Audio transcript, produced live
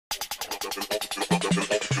Morning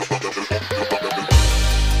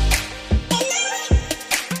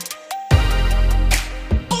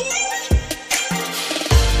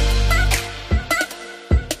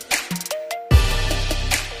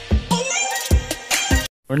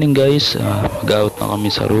guys, mag-out na kami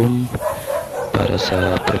sa room para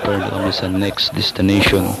sa prepare na kami sa next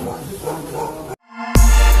destination.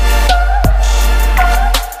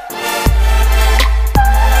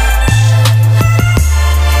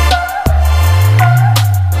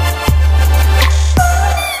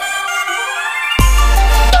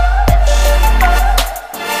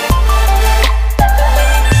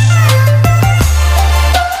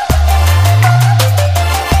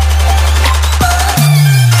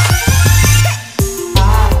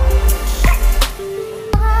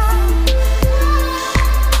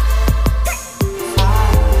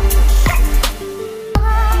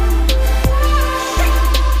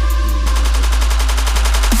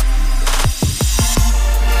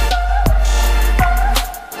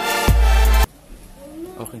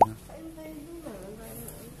 Okay na.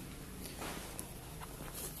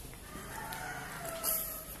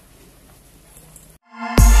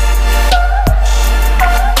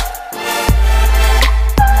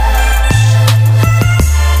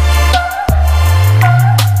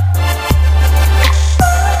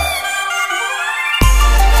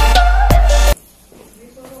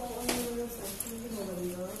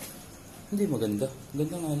 Hindi maganda.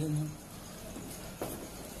 Ganda nga yan, ha?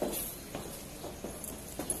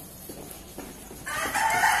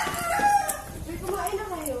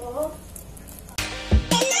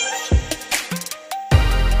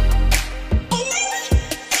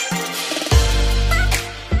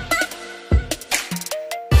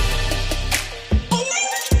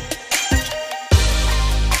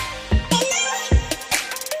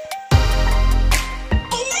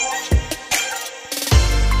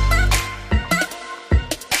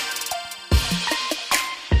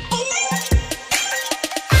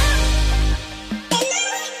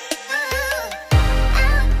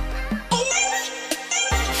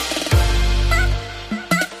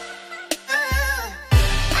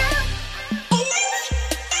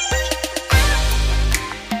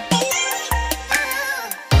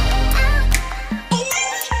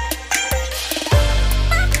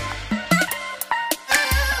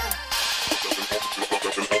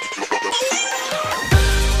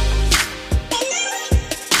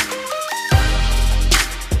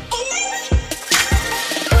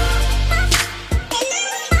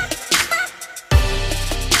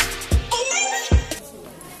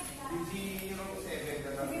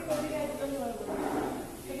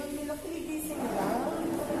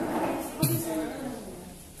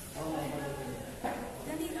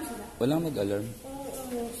 Walang nag-alarm.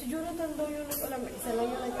 Si Jonathan daw yung nag-alarm. Isa lang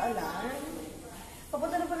yung nag-alarm.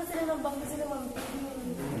 Papunta na pala sila ng bangka sila ma'am.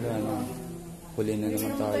 Wala na. Huli na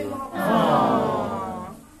naman tayo.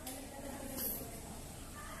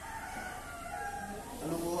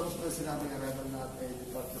 Anong oras pa sinabi ng rebel natin?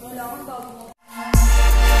 Wala akong bago.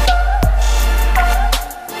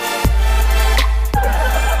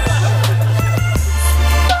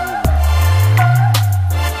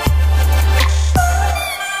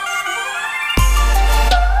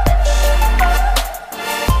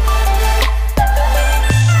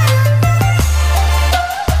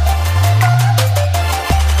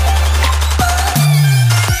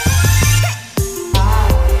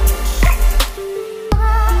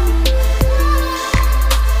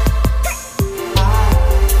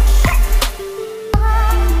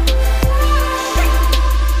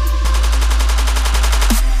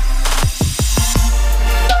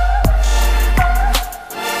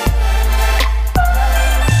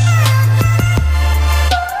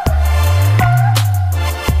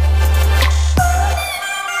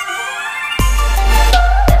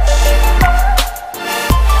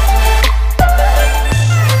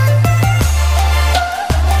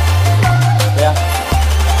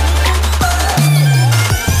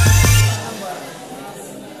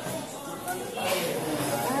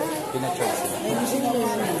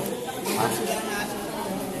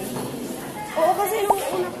 Oo, kasi nung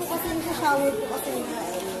una po kasi sa shower po kasi nga.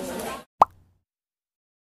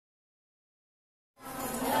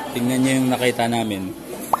 Tingnan niyo yung nakita namin.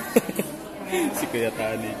 Si Kuya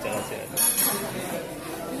Tani, tsaka si ano.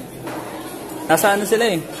 Nasa ano sila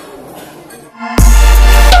eh?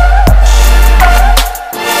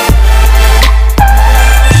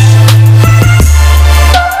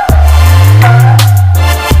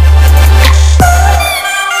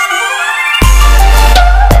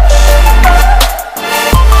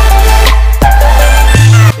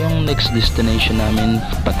 Destination namin,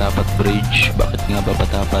 Patapat Bridge. Bakit nga ba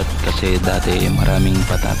Patapat? patapat kasi dati maraming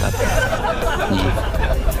patapat.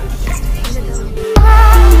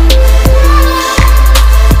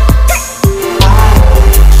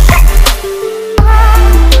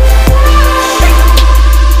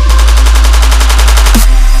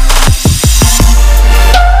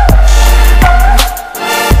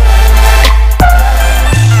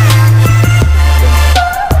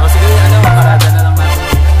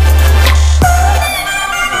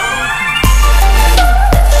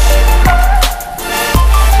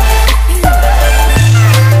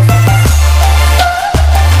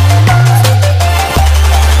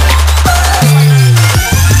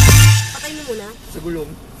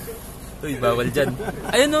 Uy, bawal dyan.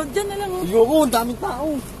 Ayun o, dyan na lang o. Ayoko, ang daming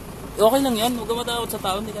tao. Okay lang yan, huwag ka matakot sa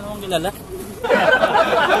tao, hindi ka naman kilala.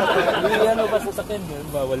 Hindi yan o ba sasakyan mo,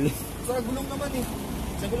 bawal eh. Sa gulong naman eh.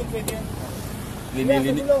 Sa gulong pwede yan.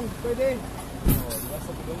 Lini-lini. Sa gulong, pwede.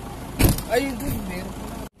 Sa gulong. Ay, hindi.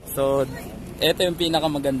 So, eto yung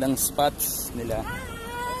pinakamagandang spots nila.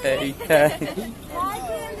 Hey, hi.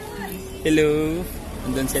 Hello.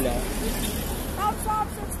 Andun sila.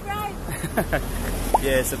 Subscribe!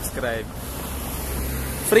 Yeah, subscribe.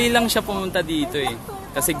 Free lang siya pumunta dito eh.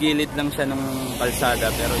 Kasi gilid lang siya ng kalsada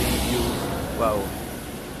pero yung view, wow.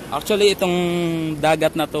 Actually, itong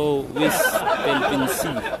dagat na to, West Philippine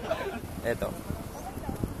Sea. Eto.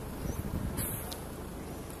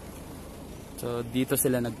 So, dito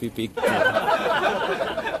sila nagpipicture.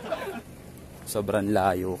 Sobrang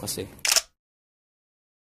layo kasi.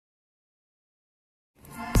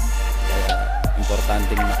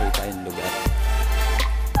 Importanteng makita yung lugar.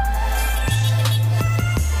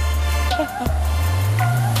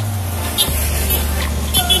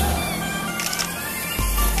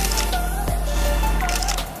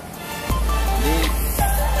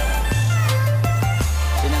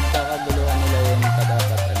 Pinagkakaguluhan nila yung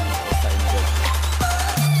Patapat signboard.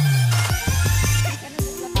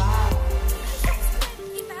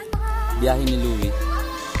 Biyahe ni Louie.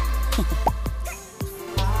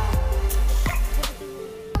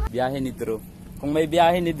 Biyahe ni Drew. Kung may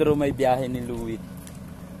biyahe ni Drew, may biyahe ni Louie.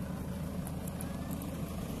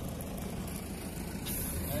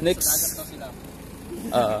 Next.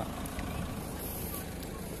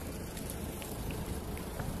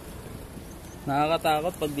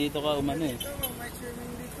 Nakakatakot pag dito ka umano eh.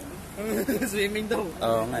 Swimming daw.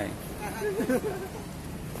 Oo nga eh.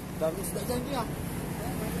 Tapos na dyan niya.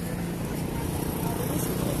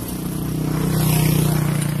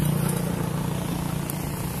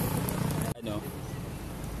 Ano?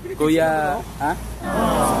 Kuya, ha?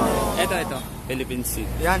 Ito. Philippine Sea.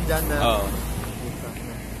 Yan, dyan na. Oo.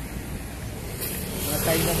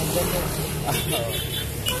 Matay naman dyan.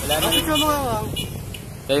 Wala na. Bakit ka mga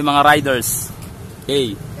Ito yung mga riders.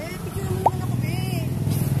 Okay. Picture mo naman ako, be.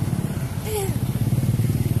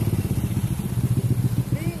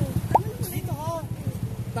 dito ka?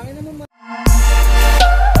 Tangin naman.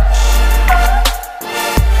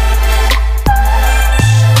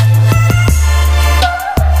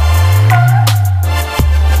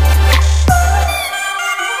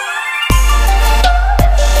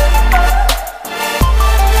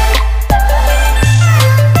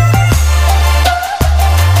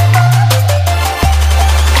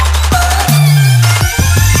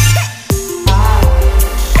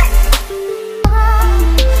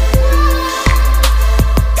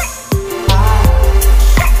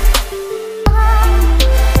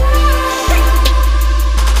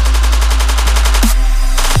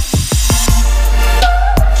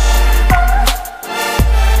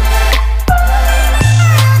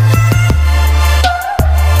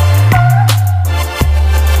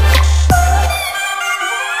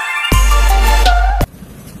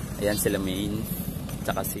 Ayan sila main.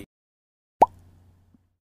 Tsaka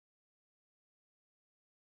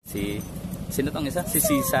sino tong isa? Si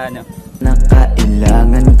Sisa na.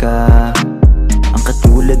 Nakailangan ka. Ang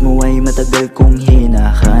katulad mo ay matagal kong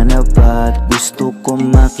hinahanap at gusto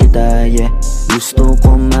kong makita, yeah. Gusto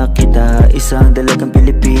kong makita isang dalagang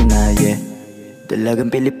Pilipina, yeah.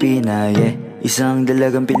 Dalagang Pilipina, yeah. Isang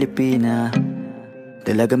dalagang Pilipina.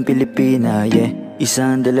 Dalagang Pilipina, yeah.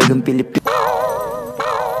 Isang dalagang Pilipina.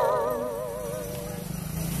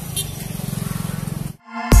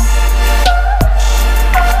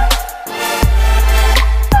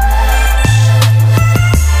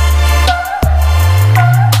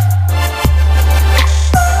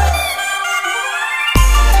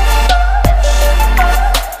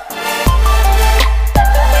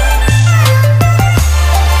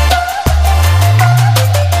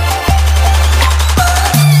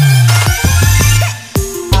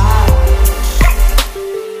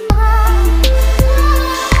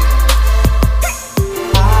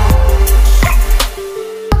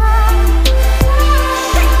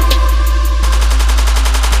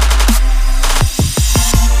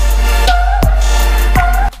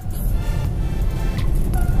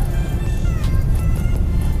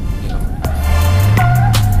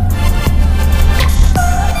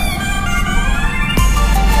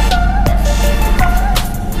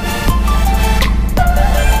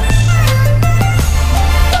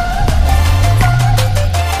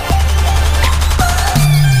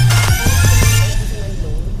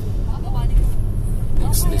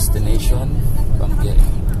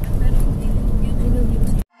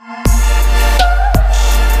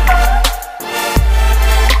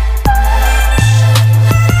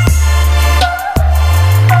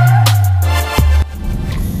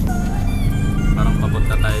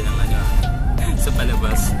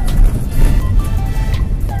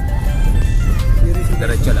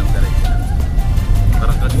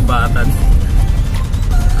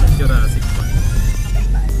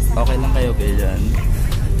 Okay lang kayo ba dyan?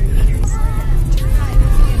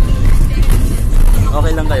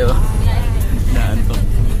 Okay lang kayo? Naantok.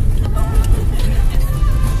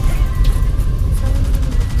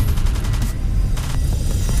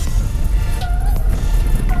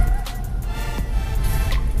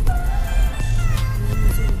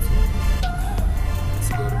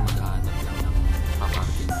 Siguro maghahanap lang ng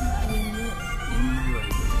paparking.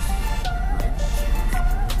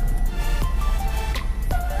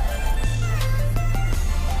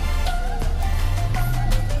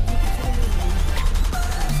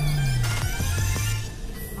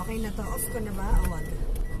 Okay na to. Off ko na ba? O wag?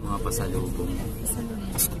 Mga pasalubong.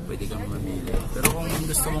 Pwede kang mamili. Pero kung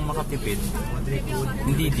gusto mong makatipid,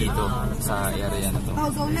 hindi dito sa area na to. Oh,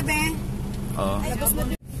 go na be. Oo.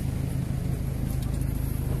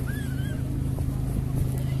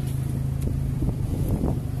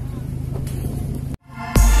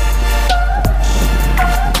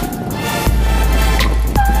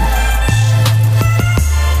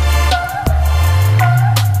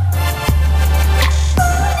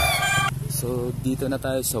 So, dito na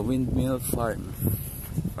tayo sa Windmill Farm.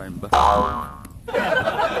 Farm ba?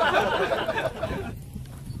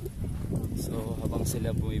 So, habang sila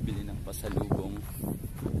bumibili ng pasalubong,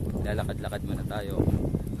 lalakad-lakad muna tayo.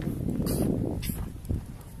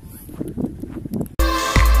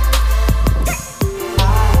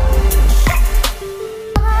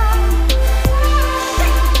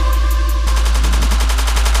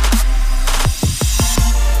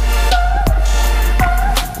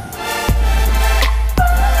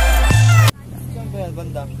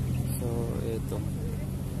 So, ito.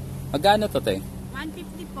 Magkano to, te?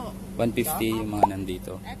 150 po. 150 yung mga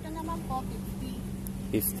nandito. Ito naman po,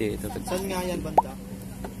 50. 50. Ito, Saan nga yan, banda?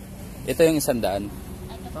 ito yung 100.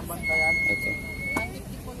 Saan banda yan? Ito.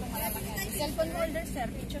 150 po itong malalaki. Cellphone holder, sir.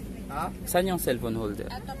 Picture print. Ha? Saan yung cellphone holder?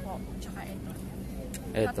 Ito po. Tsaka ito.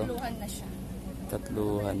 Ito. Tatluhan na siya.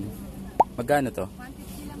 Tatluhan. Magkano to?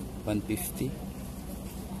 150 lang. 150.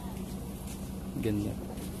 Ganda.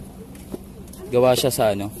 Gawa siya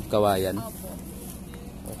sa ano? Kawayan. Opo.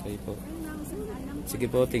 Okay po. Sige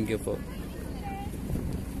po, thank you po.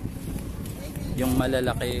 Yung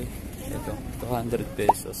malalaki, ito, 200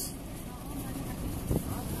 pesos.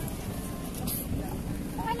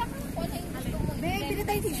 Be, pili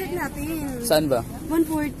tayo t-shirt natin. Saan ba?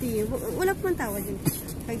 140. Wala po ang tawad yun.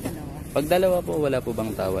 Pag dalawa. Pag dalawa po, wala po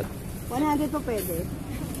bang tawad? 100 po pwede.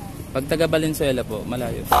 Pag taga Valenzuela po,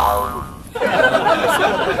 malayo.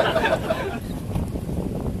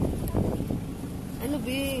 Ano,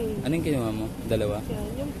 Be? Anong kinuha mo? Dalawa? Yan,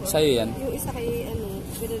 yun po. Sa'yo yan? Yung isa kay,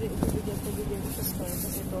 binili ko sa store.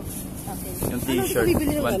 Kasi ito, sa akin. Yung Ano, t-shirt, hindi ko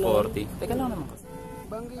bibili ng ano? 140. Teka lang naman kasi.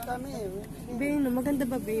 Bangui kami eh. Be, no, maganda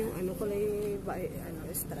ba, Be, yung kulay ba,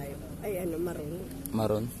 stripe? Ay, maroon.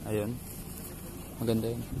 Maroon, ayun. Maganda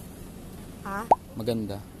yun. Ha?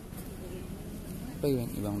 Maganda. Pa yung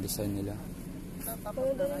ibang design nila.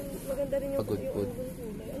 Maganda rin yung Pagod po. kulay.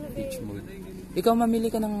 Ano, Be? Beach mode. Ikaw mamili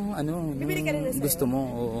ka ng ano, Bibili ka rin ng gusto mo.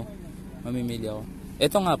 Oo. Mamimili ako.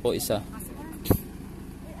 Ito nga po, isa.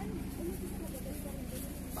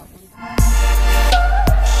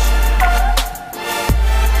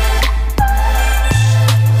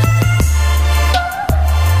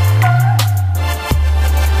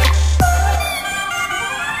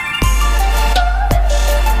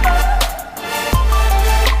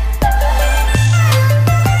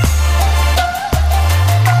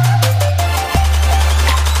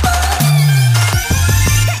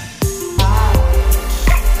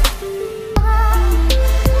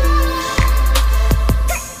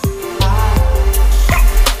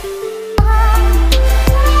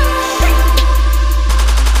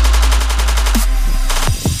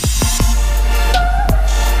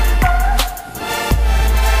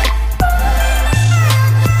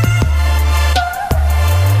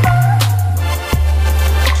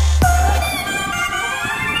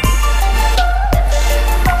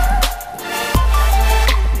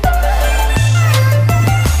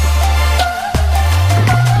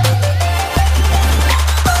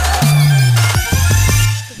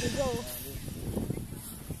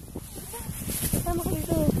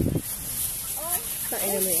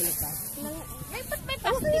 May plastic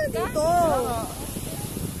ka?